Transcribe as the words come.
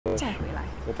English 再回来，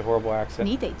 with the horrible accent.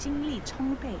 你得精力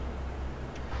充沛，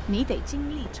你得精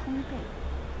力充沛，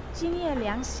今夜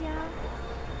良宵，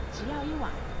只要一晚。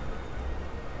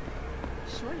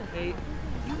所有的。 Hey,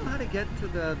 you know how to get to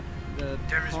the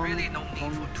There is really no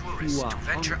need for tourists to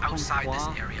venture outside this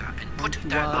area and put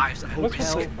their lives at What's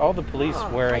risk. with all the police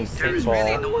wearing There is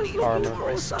really no paintball need for armor?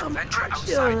 tourists to venture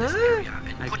outside this area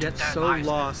and I put get their so lives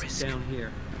at lost risk. down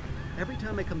here. Every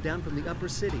time I come down from the upper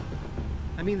city.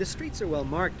 I mean, the streets are well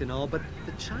marked and all, but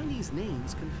the Chinese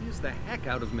names confuse the heck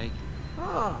out of me.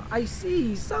 Ah, I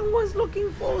see. Someone's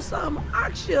looking for some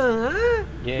action, huh?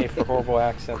 Yay for horrible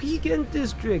accents. Weekend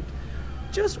District.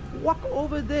 Just walk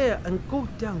over there and go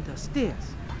down the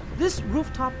stairs. This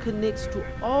rooftop connects to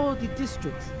all the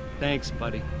districts. Thanks,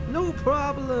 buddy. No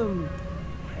problem.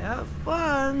 Have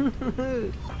fun.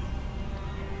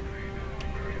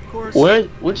 Of course.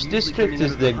 Which district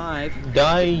is the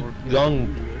Dai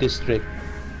Young district?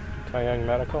 Taiyang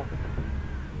Medical?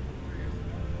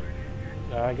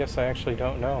 I guess I actually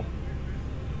don't know.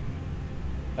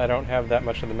 I don't have that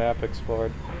much of the map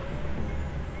explored.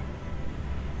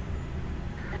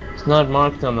 It's not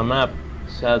marked on the map,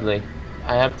 sadly.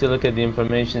 I have to look at the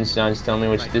information signs to tell me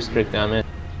which district I'm in.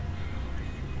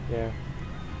 Yeah.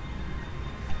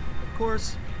 Of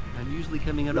course. I'm usually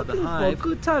coming out of the Looking for a hive.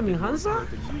 good time in Hansa?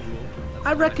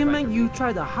 I recommend you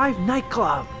try the Hive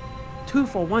nightclub. 2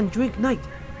 for 1 drink night.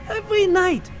 Every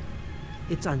night.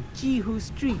 It's on Jihu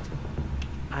Street.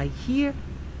 I hear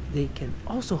they can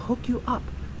also hook you up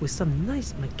with some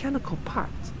nice mechanical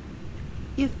parts.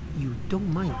 If you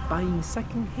don't mind buying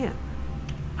second-hand.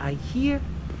 I hear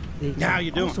they How can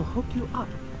you doing? also hook you up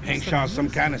with Hengshaw's some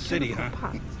nice kind of city, mechanical huh?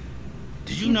 parts.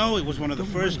 Did you know it was one of the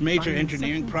Don't first mind major buying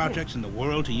engineering second-hand. projects in the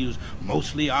world to use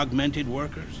mostly augmented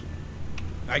workers?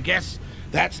 I guess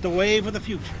that's the wave of the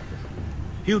future.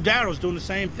 Hugh Darrow's doing the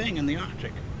same thing in the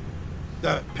Arctic.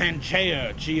 The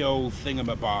Panchaea Geo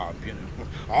thingamabob, you know.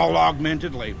 All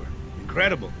augmented labor.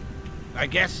 Incredible. I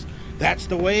guess that's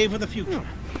the wave of the future.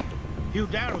 Hugh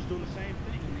Darrow's doing the same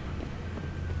thing in the Arctic.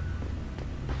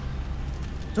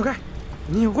 走开！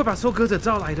你会把收割者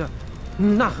招来的，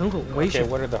那很危 Okay, 险。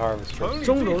 what are the harvesters?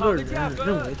 钟楼的人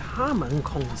认为他们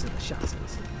控制了下城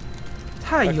市，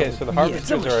太有 Okay, so the 也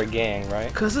这 harvesters 么 are a 想。 gang,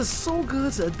 right? 可是收割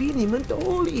者比你们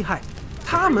都厉害，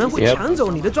他们会抢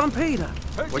走你的装配的。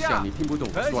我想你听不懂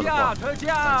我说的话，但是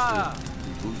旅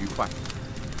途愉快。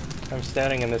 I'm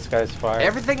standing in this guy's fire.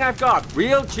 Everything I've got,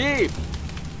 real cheap.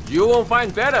 You won't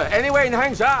find better anywhere in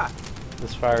Hangzhou.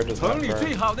 This fire does not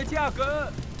burn. 好的价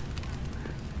格。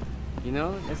You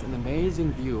know, there's an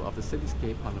amazing view of the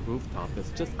cityscape on the rooftop that's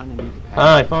just underneath the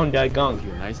Ah, I path. found Dai Gong. If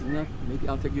you're nice enough, maybe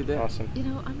I'll take you there. Awesome. You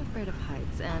know, I'm afraid of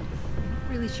heights, and I'm not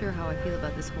really sure how I feel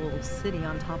about this whole city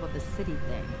on top of a city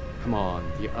thing. Come on,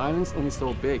 the island's only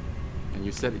so big, and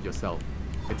you said it yourself.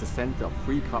 It's a center of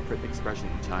free corporate expression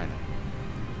in China.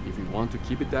 If we want to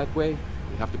keep it that way,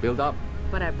 we have to build up.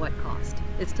 But at what cost?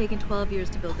 It's taken 12 years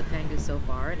to build the Pangu so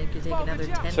far, and it could take another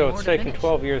 10 So more it's to taken finish.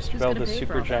 12 years to Who's build gonna this pay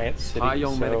for super all that? giant city,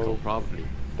 Taiyong Medical, so probably.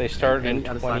 they started in And any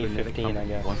other cybernetic 2015, I company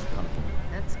guess. wants to come.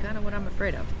 That's kind of what I'm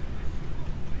afraid of.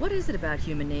 What is it about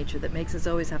human nature that makes us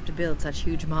always have to build such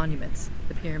huge monuments?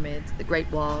 The pyramids, the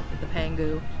Great Wall, the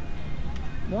Pangu.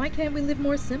 Why can't we live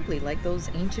more simply like those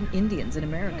ancient Indians in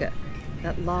America?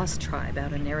 That lost tribe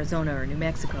out in Arizona or New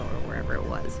Mexico or wherever it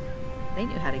was. They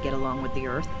knew how to get along with the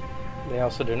earth. They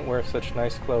also didn't wear such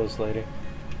nice clothes, lady.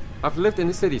 I've lived in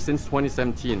the city since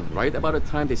 2017, right about the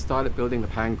time they started building the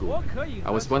Pangu. I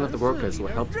was one of the workers who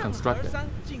helped construct it.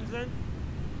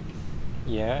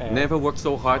 Yeah, and Never worked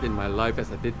so hard in my life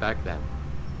as I did back then.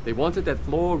 They wanted that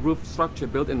floor roof structure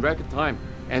built in record time,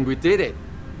 and we did it.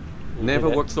 Never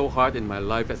did it. worked so hard in my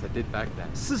life as I did back then.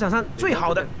 市场上 They 最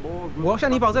好 wanted 的 that，floor roof 我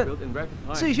向你保证 structure built in record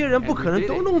time, 这些人不 and 可 we 能 did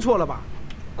都 it. 弄错了吧？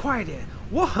快点，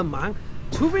我很忙，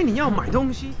除非你要买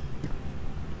东西。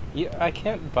 yeah, I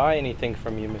can't buy anything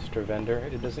from you, Mr. Vendor.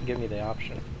 It doesn't give me the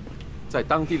option. 在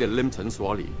当地的 LIM 诊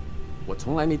所里，我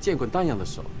从来没见过那样的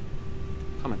手，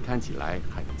他们看起来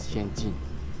很先进。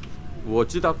我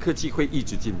知道科技会一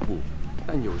直进步，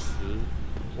但有时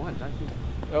我很担心。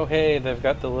 Oh, hey, they've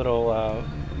got the little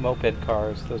moped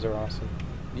cars. Those are awesome.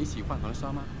 你喜欢航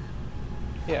沙吗？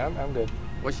 Yeah, I'm good.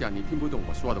 我想你听不懂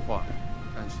我说的话，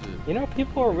但是 You know,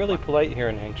 people are really polite here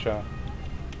in Hengsha.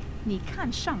 你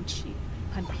看上去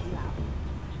很疲劳，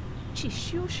去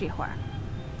休息会儿，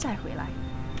再回来。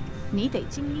你得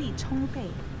精力充沛。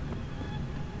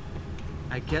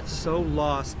 I get so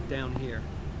lost down here.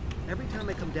 Every time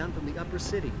I come down from the upper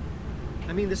city.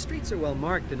 I mean, the streets are well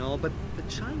marked and all, but the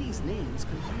Chinese names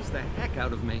confuse the heck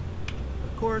out of me.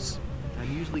 Of course,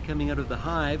 I'm usually coming out of the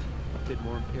hive, a bit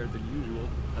more impaired than usual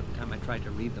by the time I try to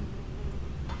read them.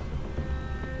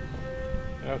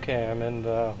 Okay, I'm in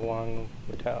the Huang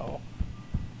Hotel.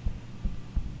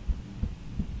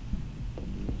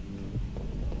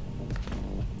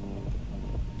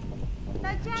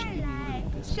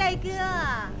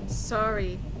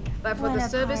 Sorry, but for the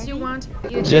service you want,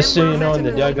 you Just so damn you well know, had in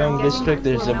to the go Dagon all district,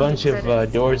 there's a for bunch of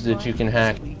credits. doors that you can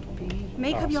hack.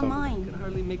 Make up your Awesome. mind. Can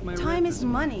hardly make my Time rent is this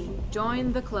month. money.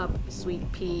 Join the club, sweet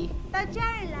pea.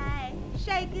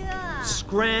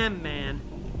 Scram, man.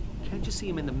 Can't you see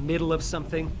I'm in the middle of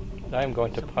something? I'm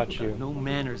going to Some punch people got you. no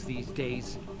manners these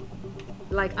days.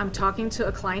 Like I'm talking to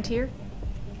a client here?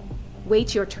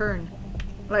 Wait your turn.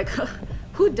 Like,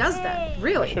 who does that? I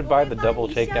Really? should buy the double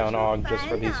takedown AUG just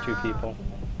for these two people.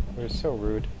 They're so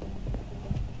rude.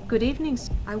 Good evening.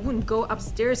 I wouldn't go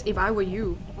upstairs if I were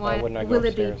you. Why wouldn't I go Will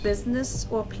upstairs? it be business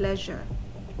or pleasure?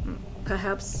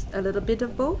 Perhaps a little bit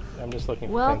of both? I'm just looking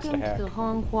for things Welcome to to hack. the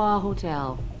Honghua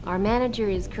Hotel. Our manager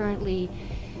is currently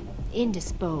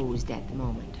indisposed at the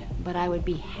moment, but I would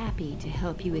be happy to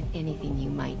help you with anything you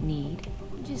might need.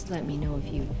 Just let me know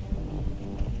if you...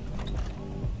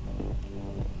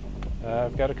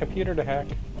 I've got a computer to hack.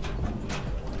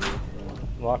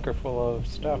 Locker full of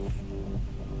stuff.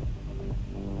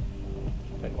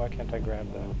 Wait, why can't I grab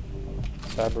that?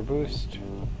 Cyber boost.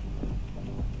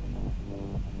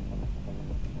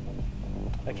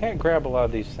 I can't grab a lot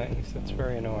of these things. That's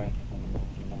very annoying.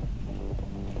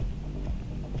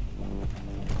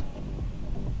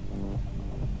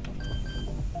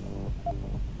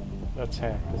 Let's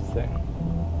hack this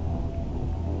thing.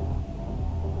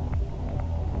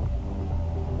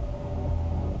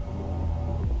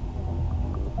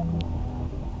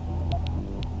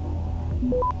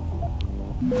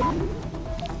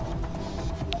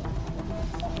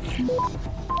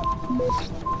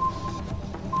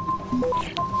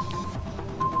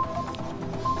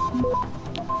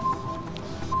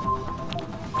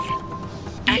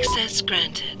 Access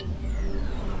granted.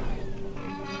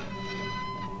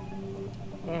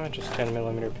 Just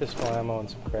 10mm pistol ammo and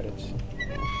some credits.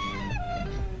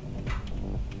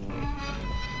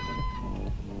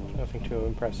 Nothing too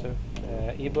impressive.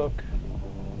 Ebook.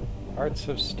 Arts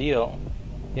of Steel.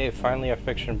 Yay, finally a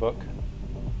fiction book.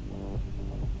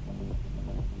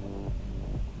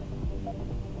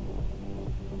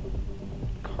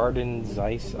 Cardin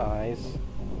Zeiss Eyes.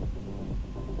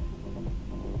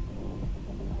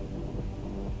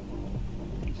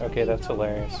 Okay, that's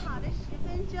hilarious.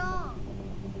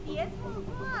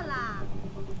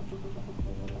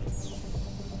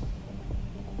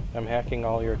 I'm hacking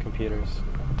all your computers.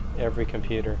 Every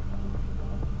computer.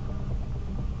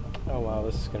 Oh wow,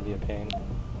 this is gonna be a pain.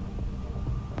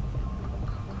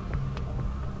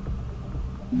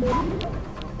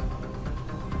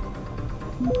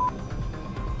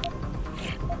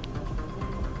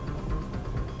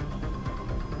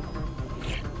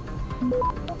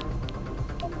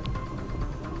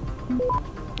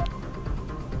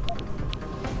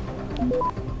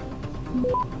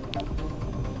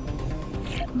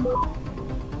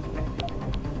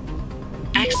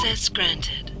 Access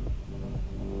granted.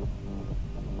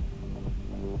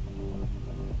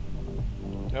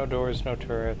 No doors, no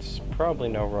turrets, probably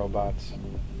no robots.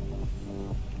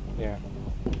 Yeah,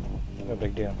 no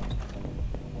big deal.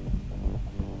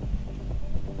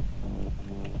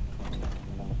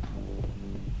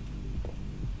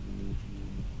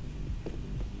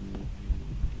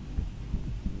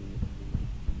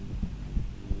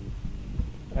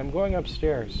 I'm going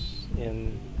upstairs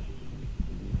in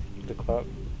the club.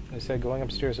 They said going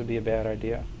upstairs would be a bad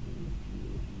idea.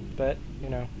 But, you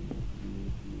know.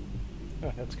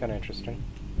 Oh, that's kind of interesting.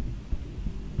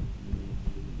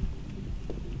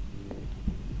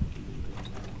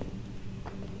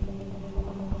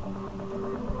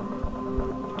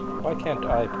 Why can't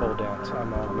I pole dance?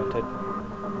 I'm augmented.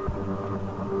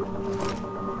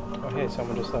 Oh hey,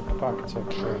 someone just left a pocket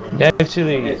secretary here.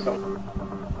 Actually, Would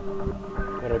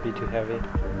I be too heavy?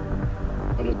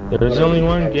 there's only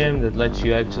one game that lets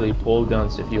you actually pole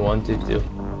dance if you wanted to.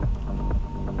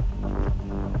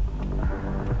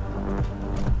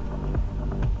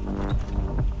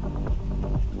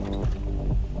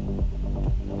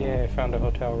 Yeah, I found a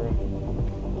hotel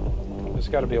room. There's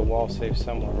got to be a wall safe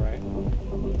somewhere, right?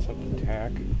 Something to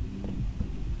hack.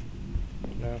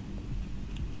 No.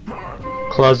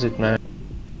 Closet, man.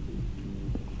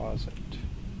 Closet.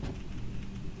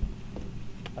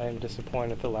 I am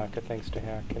disappointed at the lack of things to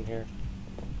hack in here.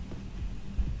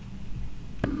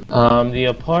 The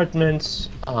apartments,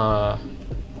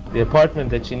 the apartment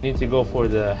that you need to go for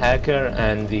the hacker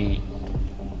and the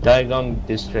Daigong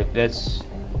district, that's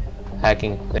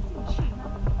hacking thing.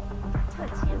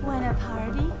 Want a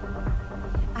party?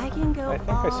 I can go I think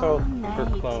I saw her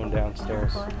clone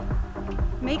downstairs.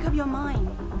 Make up your mind.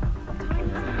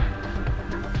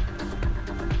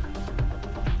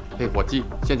 嘿，伙计，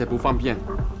现在不方便。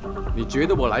你觉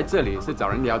得我来这里是找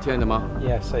人聊天的吗？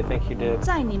 Yes, I think you did.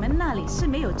 在你们那里是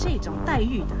没有这种待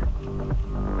遇的。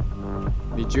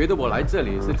你觉得我来这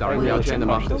里是找人聊天的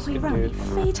吗？都会让你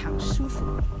非常舒服。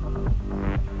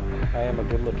 I am a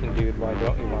good-looking dude. Why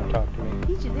don't you want to talk to me?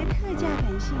 你只对特价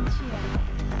感兴趣啊？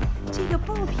这个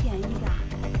不便宜的，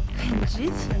很值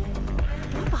钱，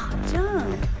我保证。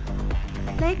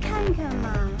来看看嘛，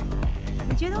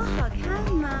你觉得我好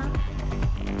看吗？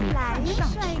来呀，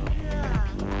帅哥。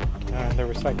The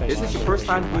recycling. Is this your first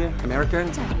time here, American?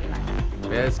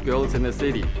 Best girls in the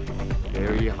city.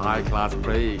 Very high-class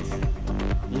place.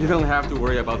 You don't have to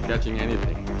worry about catching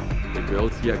anything. The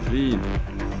girls here are clean.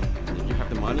 If you have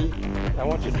the money, I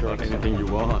want you to drink anything you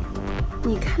want.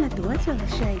 你看了多久了，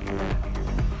帅哥？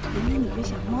难道你不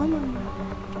想摸摸吗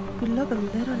 ？You look a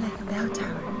little like a bell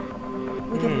tower.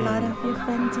 We get a lot of your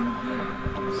friends in here.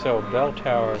 So, bell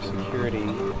tower security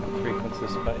frequency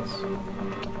spice.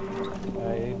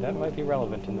 That might be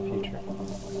relevant in the future.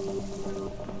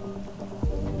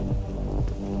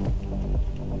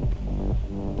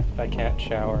 I can't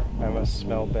shower. I must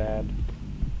smell bad.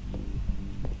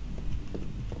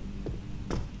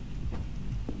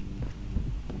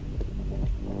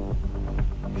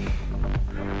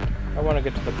 I want to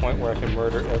get to the point where I can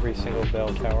murder every single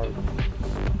bell tower.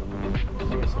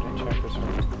 I guess I didn't check this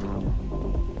one.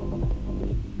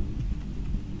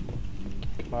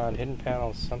 Come on, hidden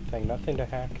panels, something. Nothing to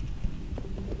hack.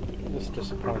 This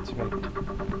disappoints me.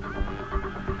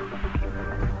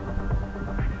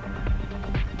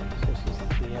 So this is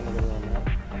the end of the room, right?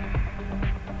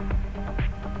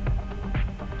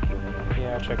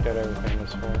 Yeah, I checked out everything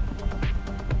this way.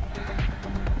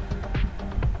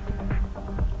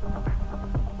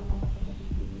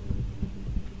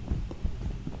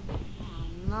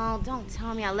 No, don't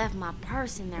tell me I left my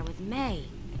purse in there with May.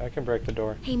 I can break the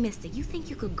door. Hey, mister, you think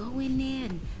you could go in there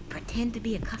and pretend to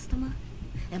be a customer?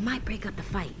 It might break up the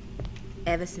fight.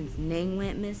 Ever since Ning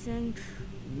went missing,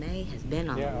 May has been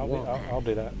on the wall. Yeah, I'll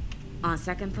do that. On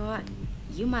second thought,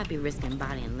 you might be risking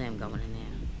body and limb going in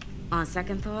there. On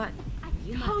second thought, I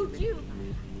told you,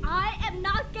 I am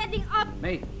not getting up.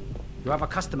 May, you have a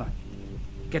customer.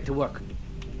 Get to work.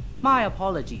 My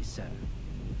apologies, sir.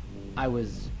 I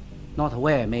was not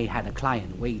aware May had a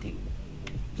client waiting.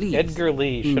 Please, Edgar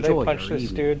Lee, should I punch this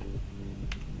dude?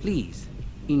 Please,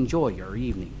 enjoy your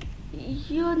evening.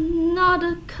 You're not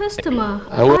a customer,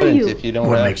 I wouldn't are you? if you don't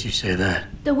What have... makes you say that?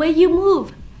 The way you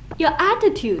move, your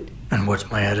attitude. And what's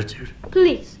my attitude?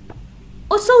 Please.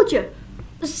 A soldier,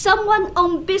 someone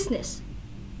on business.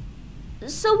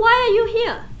 So why are you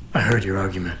here? I heard your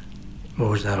argument. What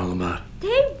was that all about?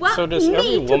 They want So does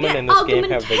every me to woman get in this game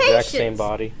have the exact same augmentations.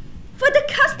 body? For the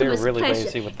customer's They're really pleasure.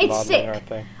 lazy with the It's modeling, sick. aren't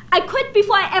they? I quit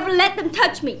before I ever let them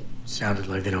touch me. Sounded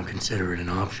like they don't consider it an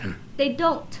option. They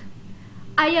don't.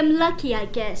 I am lucky, I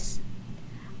guess.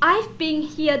 I've been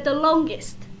here the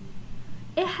longest.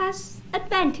 It has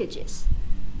advantages.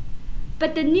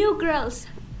 But the new girls,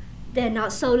 they're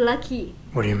not so lucky.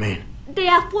 What do you mean? They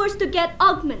are forced to get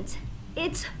augments.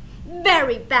 It's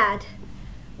very bad.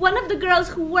 One of the girls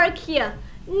who work here,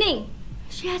 Ning,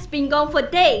 she has been gone for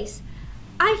days.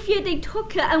 I fear they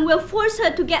took her and will force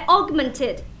her to get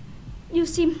augmented. You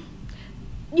seem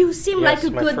like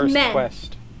a my good first man.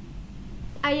 Quest.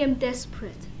 I am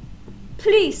desperate.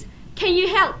 Please, can you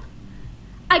help?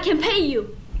 I can pay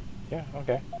you. Yeah,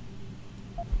 okay.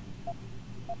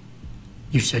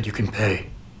 You said you can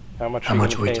pay. How much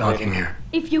are we talking here?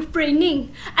 If you free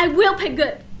Ning, I will pay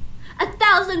good.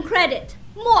 1,000 credit.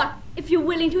 More if you're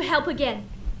willing to help again.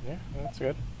 Yeah, that's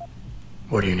good.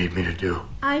 What do you need me to do?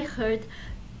 I heard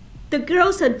the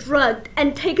girls are drugged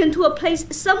and taken to a place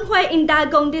somewhere in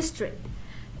Dagong district.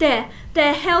 There,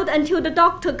 they're held until the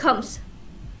doctor comes.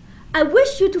 I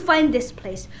wish you to find this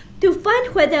place, to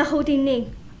find where they're holding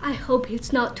Ning. I hope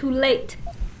it's not too late.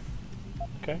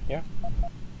 Okay, yeah.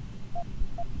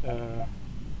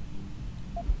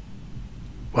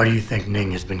 Why do you think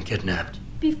Ning has been kidnapped?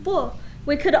 Before,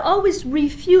 we could always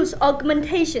refuse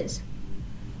augmentations.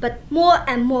 But more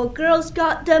and more girls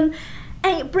got them,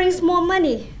 and it brings more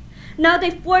money. Now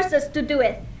they force us to do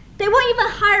it. They won't even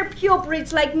hire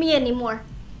purebreds like me anymore,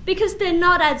 because they're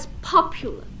not as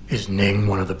popular. Is Ning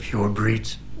one of the pure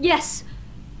breeds? Yes.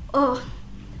 Oh,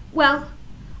 well,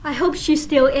 I hope she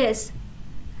still is.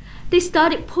 They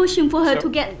started pushing for her to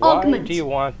get augments. Why do you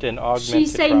want an augmented She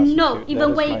say no, prostitute? even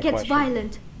That when is it my gets question.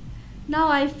 violent. Now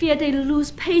I fear they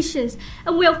lose patience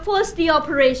and will force the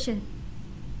operation.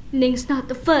 Ning's not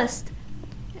the first,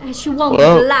 and she won't be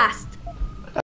the last.